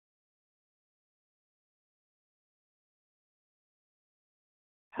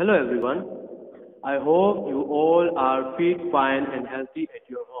Hello everyone. I hope you all are fit, fine and healthy at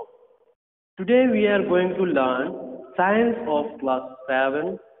your home. Today we are going to learn Science of Class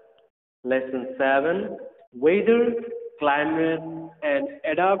 7, Lesson 7, Weather, Climate and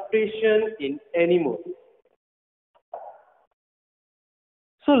Adaptation in Animals.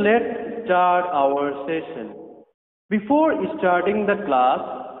 So let's start our session. Before starting the class,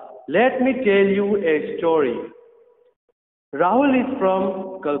 let me tell you a story. Rahul is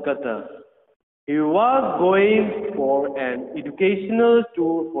from Kolkata. He was going for an educational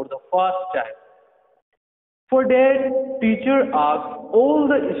tour for the first time. For that, teacher asked all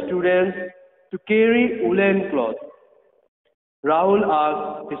the students to carry woolen cloth. Rahul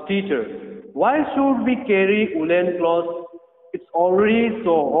asked his teacher, "Why should we carry woolen cloth? It's already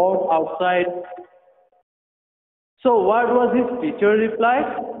so hot outside." So what was his teacher reply?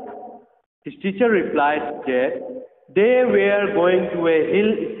 His teacher replied that they were going to a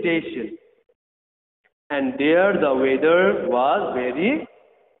hill station and there the weather was very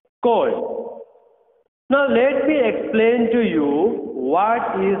cold. Now let me explain to you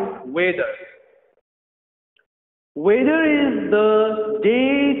what is weather. Weather is the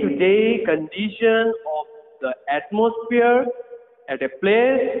day-to-day condition of the atmosphere at a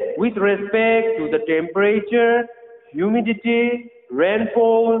place with respect to the temperature, humidity,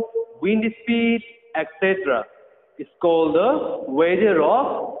 rainfall, wind speed, etc. It's called the weather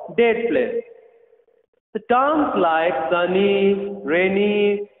of that place. The terms like sunny,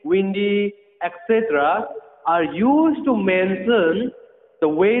 rainy, windy, etc. are used to mention the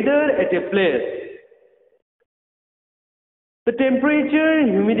weather at a place. The temperature,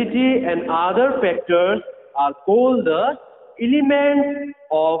 humidity, and other factors are called the elements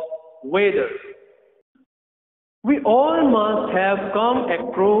of weather. We all must have come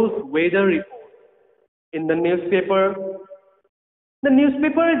across weather reports in the newspaper. The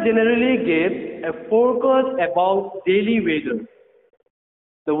newspaper generally gives a forecast about daily weather.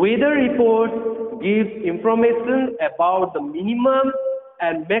 The weather report gives information about the minimum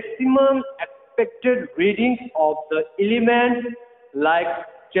and maximum expected readings of the elements like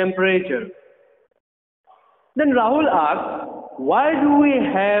temperature. Then Rahul asks, "Why do we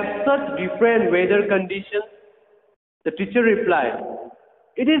have such different weather conditions?" The teacher replied,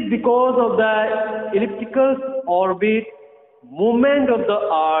 "It is because of the elliptical orbit movement of the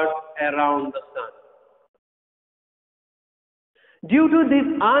earth around the sun. Due to this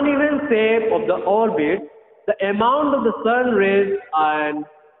uneven shape of the orbit, the amount of the sun rays and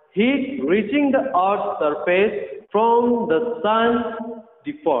heat reaching the earth's surface from the sun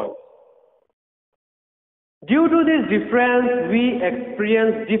differs. Due to this difference, we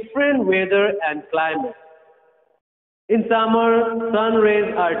experience different weather and climate. In summer, sun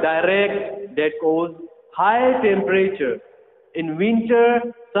rays are direct that cause high temperature. In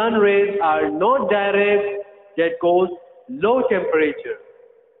winter, sun rays are not direct that cause low temperature."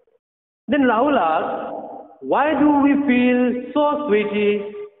 Then Rahul asks, "Why do we feel so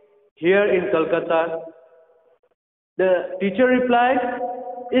sweaty here in Kolkata?" The teacher replied,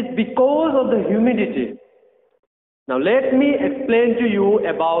 "It's because of the humidity." Now let me explain to you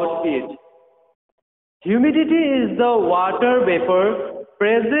about it. Humidity is the water vapor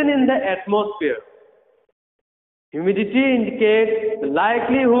present in the atmosphere. Humidity indicates the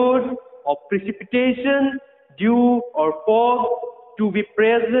likelihood of precipitation, dew, or fog to be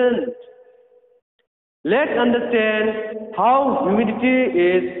present. Let's understand how humidity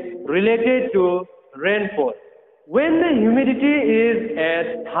is related to rainfall. When the humidity is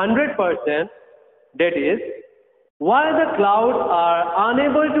at 100%, that is, while the clouds are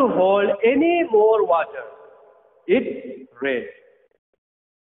unable to hold any more water, it rains.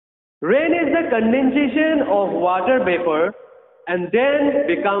 Rain is the condensation of water vapor and then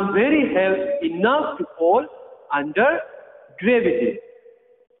becomes very heavy enough to fall under gravity.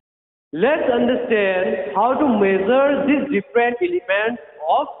 Let's understand how to measure these different elements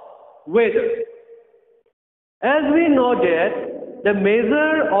of weather. As we know that the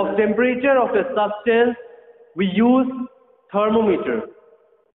measure of temperature of a substance, we use thermometer.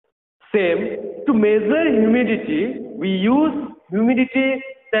 Same, to measure humidity, we use humidity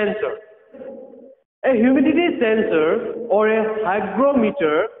sensor. A humidity sensor or a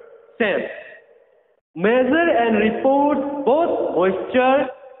hygrometer sense, measure and report both moisture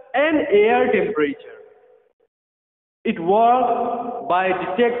and air temperature. It works by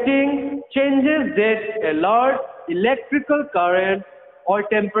detecting changes that alert electrical current or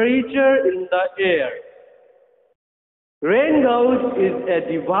temperature in the air. Rain gauge is a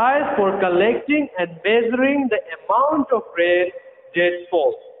device for collecting and measuring the amount of rain that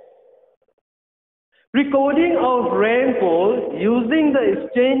falls. Recording of rainfall using the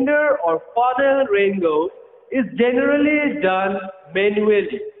standard or funnel rain gauge is generally done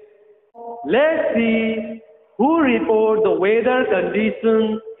manually. Let's see who report the weather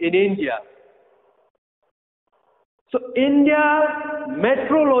conditions in India. So India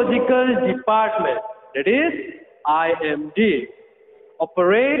Meteorological Department, that is IMD,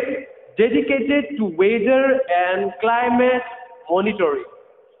 operates dedicated to weather and climate monitoring.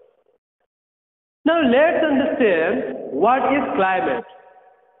 Now let's understand what is climate.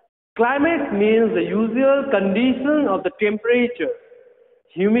 Climate means the usual condition of the temperature,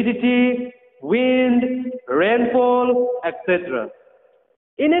 humidity, wind, rainfall, etc.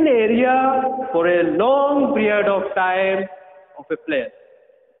 in an area for a long period of time of a place.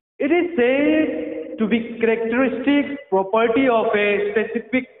 It is said to be characteristic property of a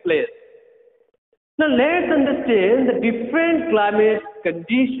specific place. Now let's understand the different climate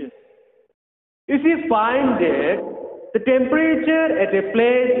conditions. If we find that the temperature at a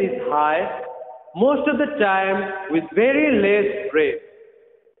place is high most of the time with very less rain,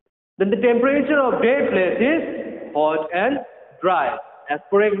 then the temperature of that place is hot and dry. As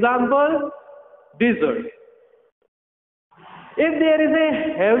for example, desert. If there is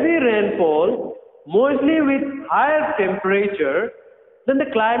a heavy rainfall, mostly with higher temperature, then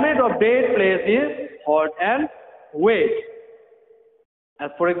the climate of that place is hot and wet. As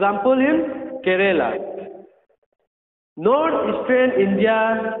for example in Kerala. Northeastern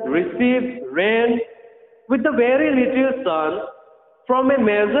India receives rain with the very little sun from a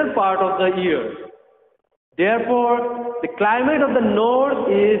major part of the year. Therefore, the climate of the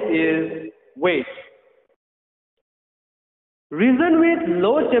northeast is wet. Regions with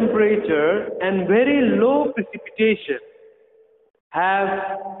low temperature and very low precipitation have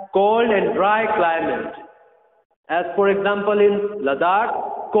cold and dry climate. As for example in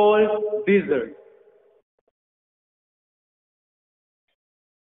Ladakh, cold desert.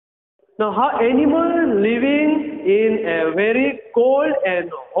 Now, how animals living in a very cold and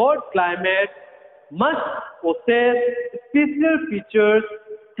hot climate must possess special features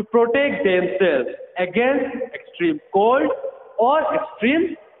to protect themselves against extreme cold or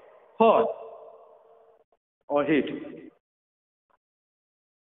extreme hot or heat.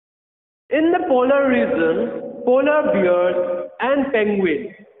 In the polar region, polar bears and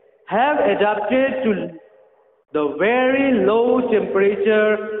penguins have adapted to the very low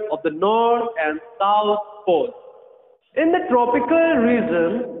temperature of the north and south poles. In the tropical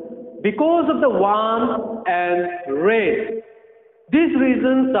region, because of the warmth and rain, this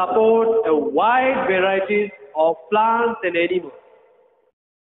region supports a wide variety of plants and animals.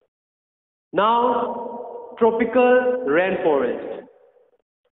 Now, tropical rainforest.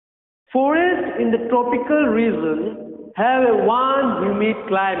 Forests in the tropical region have a warm, humid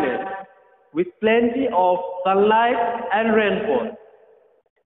climate with plenty of sunlight and rainfall.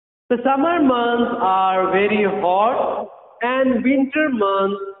 The summer months are very hot and winter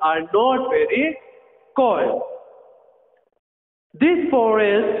months are not very cold. These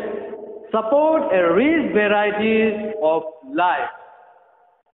forests support a rich variety of life.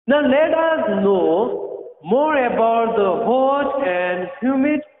 Now let us know more about the hot and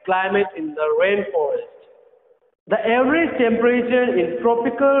humid climate in the rainforest. The average temperature in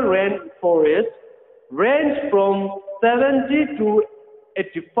tropical rainforest range from 70 to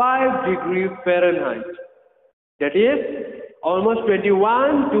 85 degrees Fahrenheit. That is almost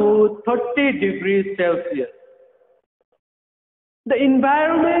 21 to 30 degrees Celsius. The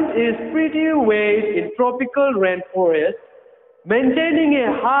environment is pretty wet in tropical rainforest, maintaining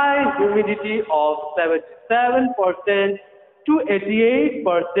a high humidity of 77% to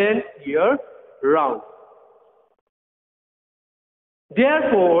 88% year round.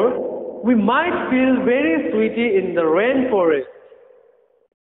 Therefore, we might feel very sweaty in the rainforest.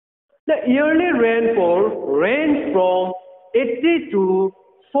 The yearly rainfall ranges from 80 to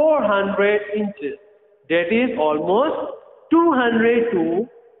 400 inches, that is almost 200 to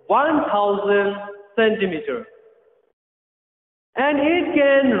 1000 centimeters. And it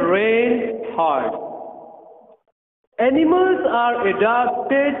can rain hard. Animals are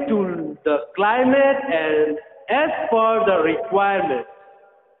adapted to the climate and as per the requirements,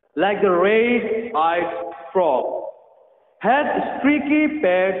 like the red-eyed frog has streaky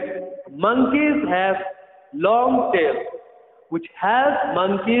pads, monkeys have long tails, which helps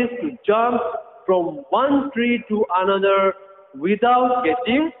monkeys to jump from one tree to another without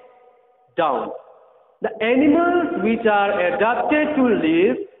getting down. The animals which are adapted to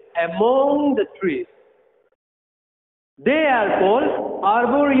live among the trees, they are called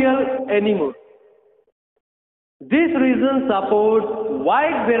arboreal animals. This region supports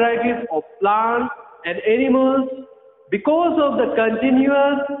wide varieties of plants and animals because of the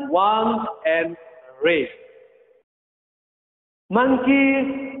continuous warmth and rain.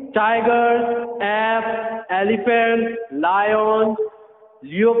 Monkeys, tigers, apes, elephants, lions,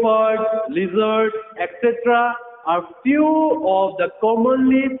 leopards, lizards, etc. are few of the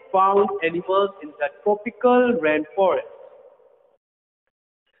commonly found animals in the tropical rainforest.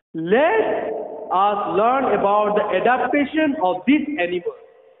 Let us learn about the adaptation of these animals.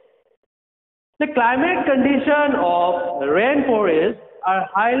 The climate conditions of the rainforest are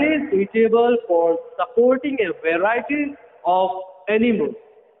highly suitable for supporting a variety of animals.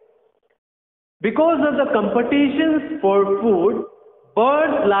 Because of the competitions for food,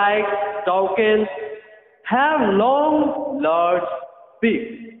 birds like toucans have long, large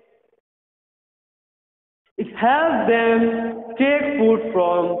beaks. It helps them take food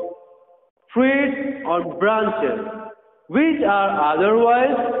from trees or branches, which are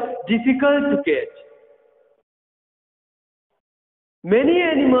otherwise difficult to catch. Many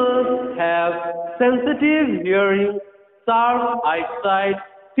animals have sensitive hearing, sharp eyesight,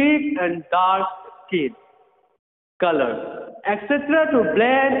 thick and dark skin colors, etc. to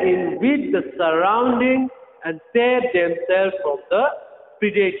blend in with the surroundings and save themselves from the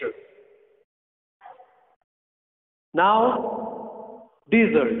predators. Now,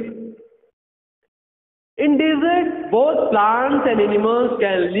 deserts. In deserts, both plants and animals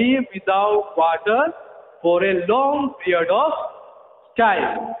can live without water for a long period of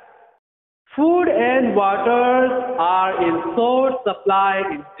time. Food and water are in short supply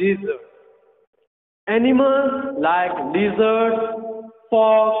in deserts. Animals like lizards,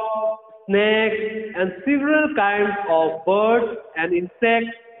 fox, snakes, and several kinds of birds and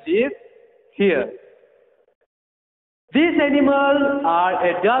insects live here. These animals are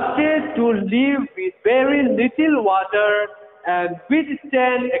adapted to live with very little water and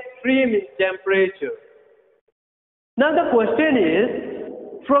withstand extreme temperature. Now the question is,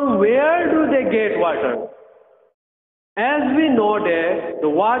 from where do they get water? As we know that the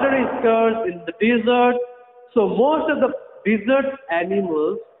water is scarce in the desert, so most of the desert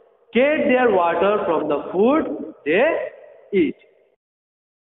animals get their water from the food they eat.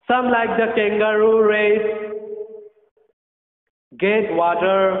 Some like the kangaroo race get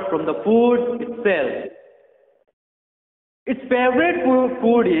water from the food itself. Its favorite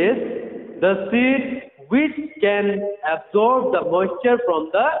food is the seed which can absorb the moisture from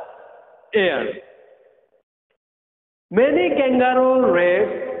the air. Many kangaroo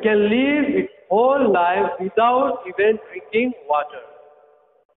race can live its whole life without even drinking water.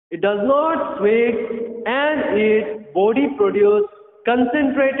 It does not sweat and its body produces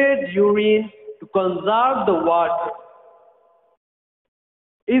concentrated urine to conserve the water.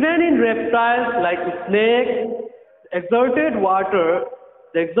 Even in reptiles like snakes,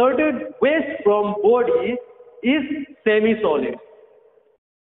 the exerted waste from body is semi-solid,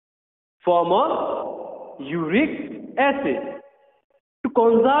 form of uric acid, to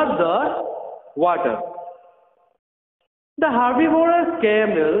conserve the water. The herbivorous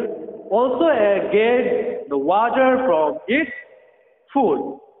camel also gets the water from its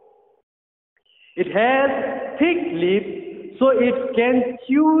food. It has thick lips so it can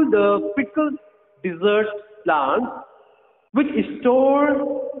chew the prickly desert plants which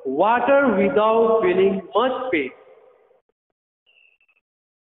store water without feeling much pain.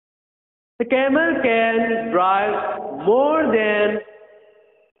 The camel can drive more than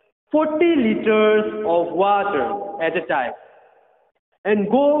 40 liters of water at a time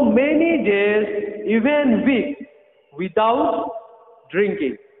and go many days, even weeks, without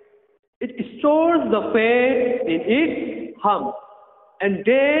drinking. It stores the fat in its hump and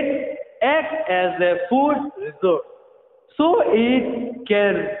that acts as a food reserve. So it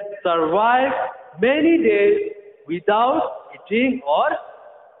can survive many days without eating or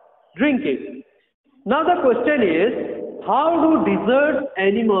drinking. Now the question is, how do desert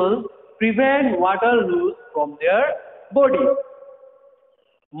animals prevent water loss from their body?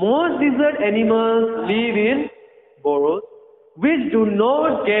 Most desert animals live in burrows which do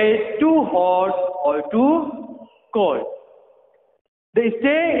not get too hot or too cold. They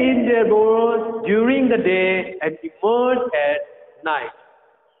stay in their burrows during the day and emerge at night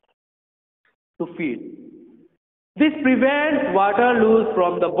to feed. This prevents water loss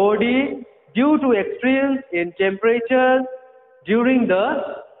from the body due to extremes in temperature during the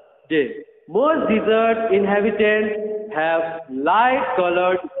day. Most desert inhabitants have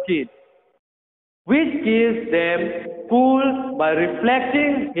light-colored skin, which keeps them cool by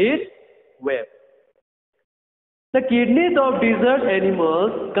reflecting heat waves. The kidneys of desert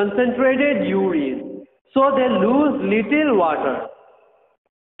animals concentrated urine, so they lose little water.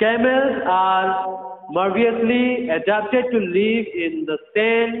 Camels are marvelously adapted to live in the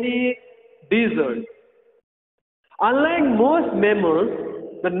sandy desert. Unlike most mammals,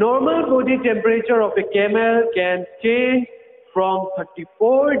 the normal body temperature of a camel can change from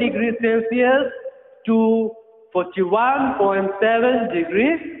 34 degrees Celsius to 41.7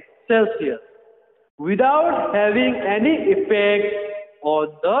 degrees Celsius without having any effect on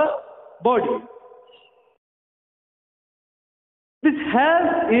the body. This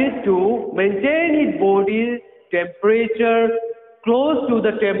helps it to maintain its body temperature close to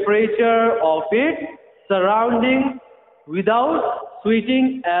the temperature of its surroundings without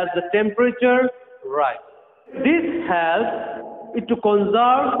switching as the temperature rises. This helps it to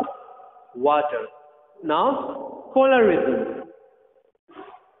conserve water. Now, polar regions.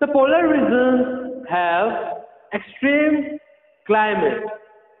 The polar regions have extreme climate.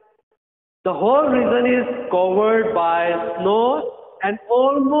 The whole region is covered by snow and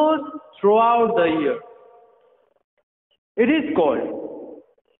almost throughout the year. It is cold.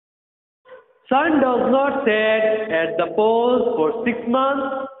 Sun does not set at the poles for 6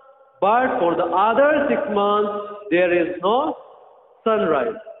 months, but for the other 6 months there is no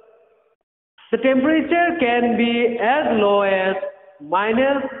sunrise. The temperature can be as low as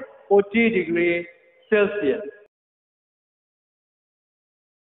minus 40 degrees Celsius.